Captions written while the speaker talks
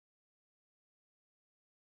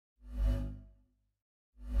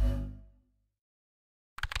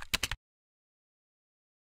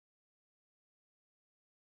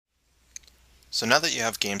So now that you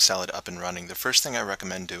have GameSalad up and running, the first thing I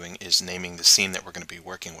recommend doing is naming the scene that we're going to be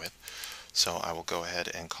working with. So I will go ahead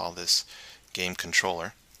and call this Game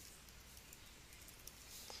Controller.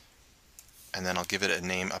 And then I'll give it a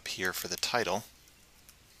name up here for the title.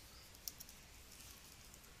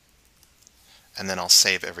 And then I'll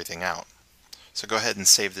save everything out. So go ahead and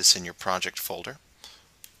save this in your project folder.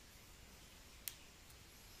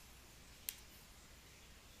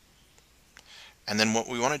 And then what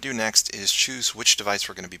we want to do next is choose which device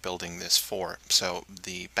we're going to be building this for. So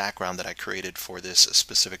the background that I created for this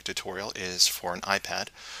specific tutorial is for an iPad.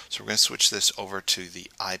 So we're going to switch this over to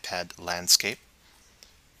the iPad landscape.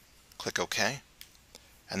 Click OK.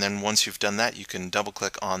 And then once you've done that, you can double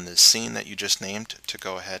click on the scene that you just named to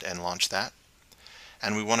go ahead and launch that.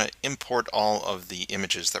 And we want to import all of the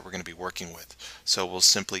images that we're going to be working with. So we'll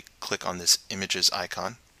simply click on this images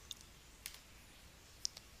icon,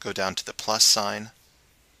 go down to the plus sign,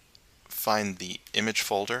 find the image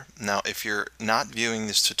folder. Now if you're not viewing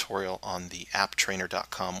this tutorial on the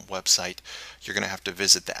apptrainer.com website, you're going to have to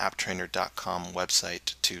visit the apptrainer.com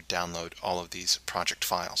website to download all of these project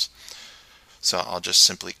files. So I'll just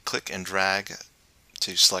simply click and drag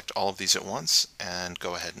to select all of these at once and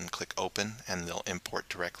go ahead and click open, and they'll import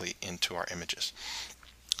directly into our images.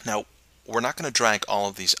 Now we're not going to drag all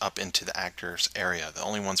of these up into the actors area. The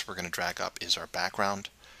only ones we're going to drag up is our background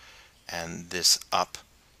and this up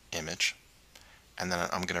image, and then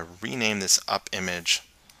I'm going to rename this up image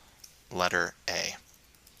letter A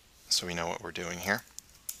so we know what we're doing here.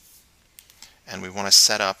 And we want to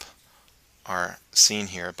set up our scene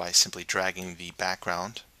here by simply dragging the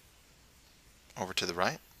background over to the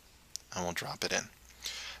right, and we'll drop it in.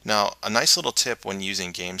 Now a nice little tip when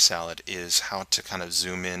using GameSalad is how to kind of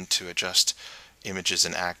zoom in to adjust images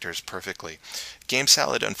and actors perfectly.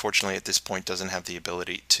 GameSalad unfortunately at this point doesn't have the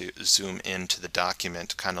ability to zoom into the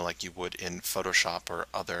document kind of like you would in Photoshop or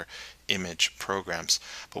other image programs.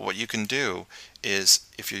 But what you can do is,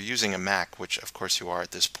 if you're using a Mac, which of course you are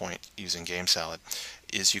at this point using GameSalad,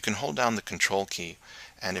 is you can hold down the control key,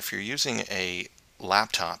 and if you're using a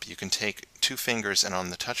laptop you can take two fingers and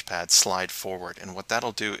on the touchpad slide forward, and what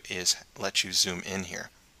that'll do is let you zoom in here.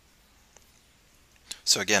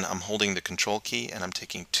 So again, I'm holding the control key and I'm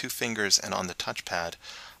taking two fingers, and on the touchpad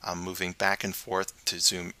I'm moving back and forth to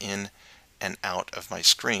zoom in and out of my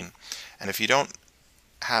screen. And if you don't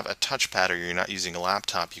have a touchpad or you're not using a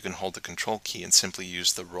laptop, you can hold the control key and simply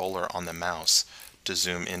use the roller on the mouse to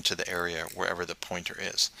zoom into the area wherever the pointer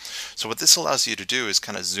is. So what this allows you to do is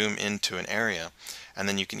kind of zoom into an area, and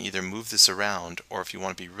then you can either move this around, or if you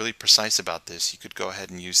want to be really precise about this, you could go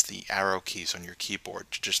ahead and use the arrow keys on your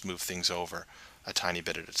keyboard to just move things over a tiny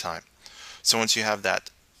bit at a time. So once you have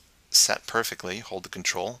that set perfectly, hold the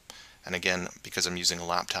control, and again, because I'm using a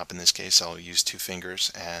laptop in this case, I'll use two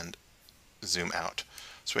fingers and zoom out.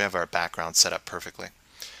 So we have our background set up perfectly.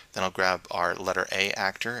 Then I'll grab our letter A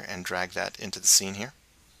actor and drag that into the scene here.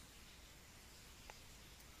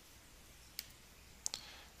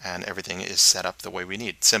 And everything is set up the way we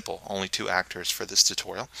need. Simple, only two actors for this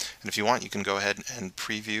tutorial. And if you want, you can go ahead and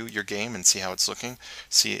preview your game and see how it's looking.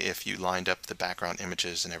 See if you lined up the background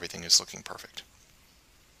images and everything is looking perfect.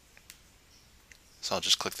 So I'll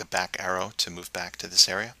just click the back arrow to move back to this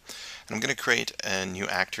area. And I'm going to create a new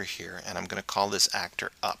actor here, and I'm going to call this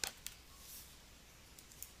actor up.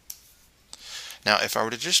 Now if I were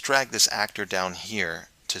to just drag this actor down here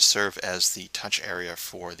to serve as the touch area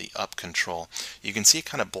for the up control, you can see it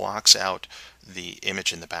kind of blocks out the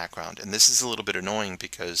image in the background. And this is a little bit annoying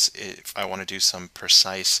because if I want to do some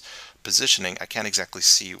precise positioning, I can't exactly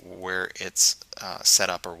see where it's set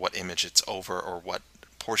up or what image it's over or what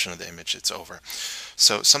portion of the image it's over.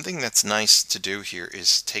 So something that's nice to do here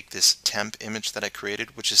is take this temp image that I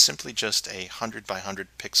created, which is simply just a 100 by 100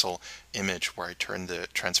 pixel image where I turn the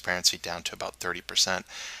transparency down to about 30%,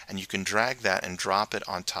 and you can drag that and drop it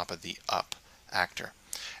on top of the up actor.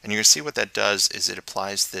 And you're going to see what that does is it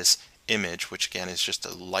applies this image, which again is just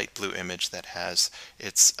a light blue image that has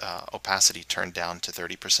its opacity turned down to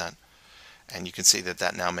 30%. And you can see that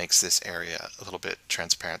that now makes this area a little bit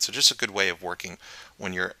transparent. So just a good way of working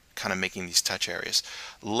when you're kind of making these touch areas.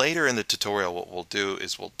 Later in the tutorial, what we'll do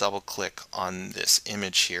is we'll double click on this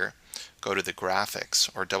image here, go to the graphics,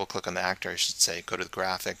 or double click on the actor I should say, go to the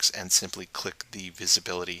graphics and simply click the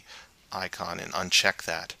visibility icon and uncheck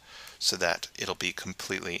that so that it'll be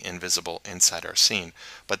completely invisible inside our scene.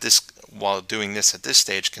 But this, while doing this at this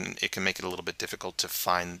stage, it can make it a little bit difficult to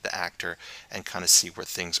find the actor and kind of see where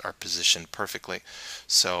things are positioned perfectly.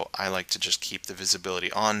 So I like to just keep the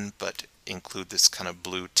visibility on, but include this kind of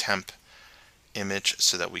blue temp image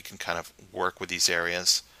so that we can kind of work with these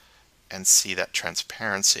areas and see that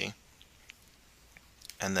transparency.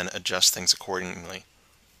 and then adjust things accordingly.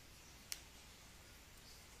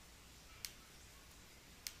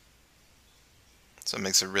 So it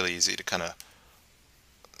makes it really easy to kind of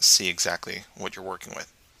see exactly what you're working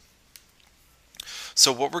with.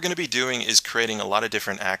 So what we're going to be doing is creating a lot of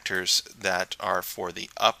different actors that are for the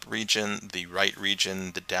up region, the right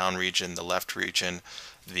region, the down region, the left region,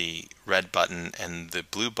 the red button, and the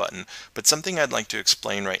blue button. But something I'd like to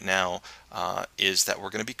explain right now is that we're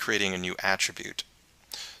going to be creating a new attribute.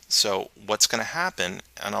 So what's going to happen,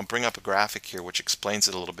 and I'll bring up a graphic here which explains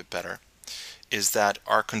it a little bit better, is that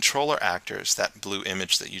our controller actors, that blue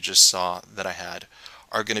image that you just saw that I had,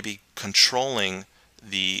 are going to be controlling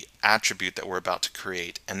the attribute that we're about to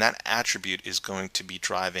create, and that attribute is going to be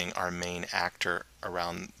driving our main actor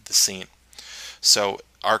around the scene. So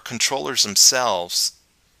our controllers themselves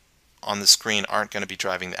on the screen aren't going to be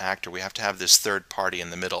driving the actor. We have to have this third party in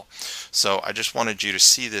the middle. So I just wanted you to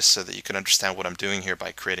see this so that you can understand what I'm doing here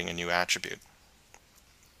by creating a new attribute.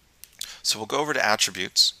 So we'll go over to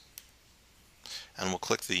attributes, and we'll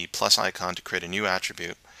click the plus icon to create a new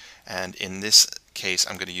attribute, and in this case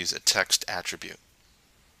I'm going to use a text attribute.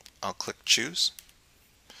 I'll click choose,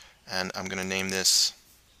 and I'm going to name this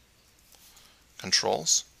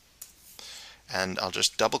controls, and I'll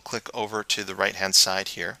just double click over to the right hand side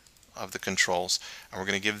here of the controls, and we're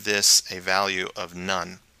going to give this a value of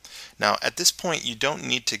none. Now at this point you don't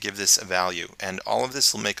need to give this a value, and all of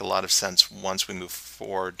this will make a lot of sense once we move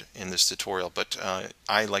forward in this tutorial, but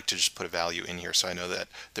I like to just put a value in here so I know that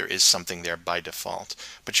there is something there by default,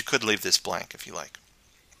 but you could leave this blank if you like.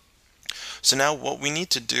 So now what we need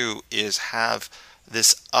to do is have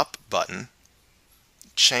this up button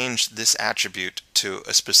change this attribute to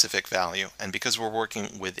a specific value, and because we're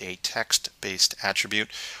working with a text-based attribute,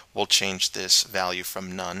 we'll change this value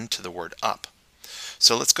from none to the word up.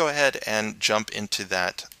 So let's go ahead and jump into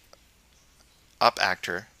that up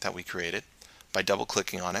actor that we created by double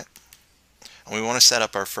clicking on it, and we want to set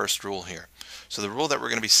up our first rule here. So the rule that we're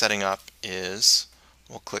going to be setting up is,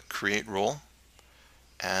 we'll click create rule,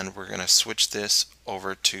 and we're going to switch this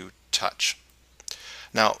over to touch.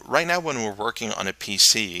 Now right now when we're working on a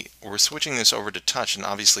PC, we're switching this over to touch, and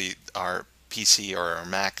obviously our PC or our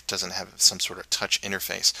Mac doesn't have some sort of touch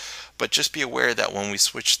interface, but just be aware that when we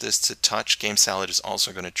switch this to touch, GameSalad is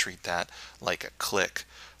also going to treat that like a click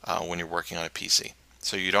when you're working on a PC.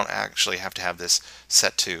 So you don't actually have to have this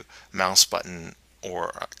set to mouse button or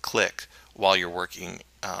a click while you're working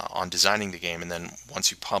on designing the game, and then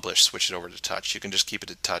once you publish, switch it over to touch. You can just keep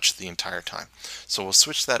it at touch the entire time. So we'll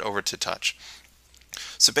switch that over to touch.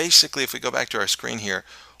 So basically, if we go back to our screen here,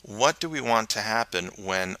 what do we want to happen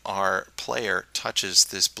when our player touches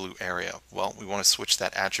this blue area? Well, we want to switch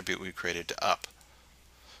that attribute we created to up.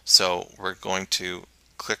 So we're going to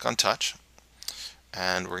click on touch,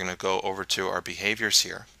 and we're going to go over to our behaviors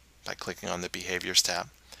here by clicking on the behaviors tab,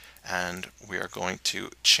 and we are going to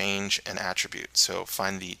change an attribute. So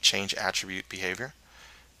find the change attribute behavior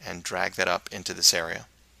and drag that up into this area.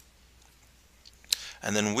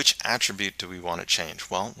 And then which attribute do we want to change?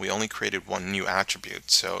 Well, we only created one new attribute,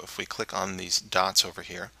 so if we click on these dots over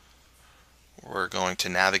here, we're going to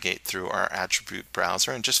navigate through our attribute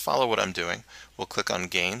browser and just follow what I'm doing. We'll click on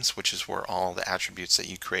games, which is where all the attributes that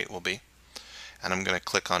you create will be, and I'm going to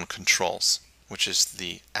click on controls, which is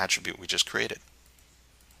the attribute we just created.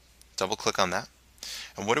 Double click on that,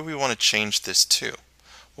 and what do we want to change this to?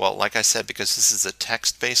 Well, like I said, because this is a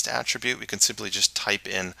text-based attribute, we can simply just type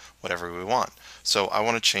in whatever we want. So I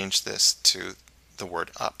want to change this to the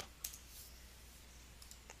word up.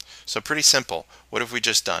 So pretty simple. What have we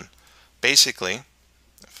just done? Basically,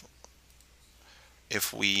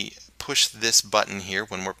 if we push this button here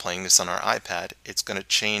when we're playing this on our iPad, it's going to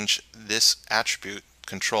change this attribute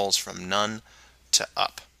controls from none to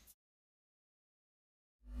up.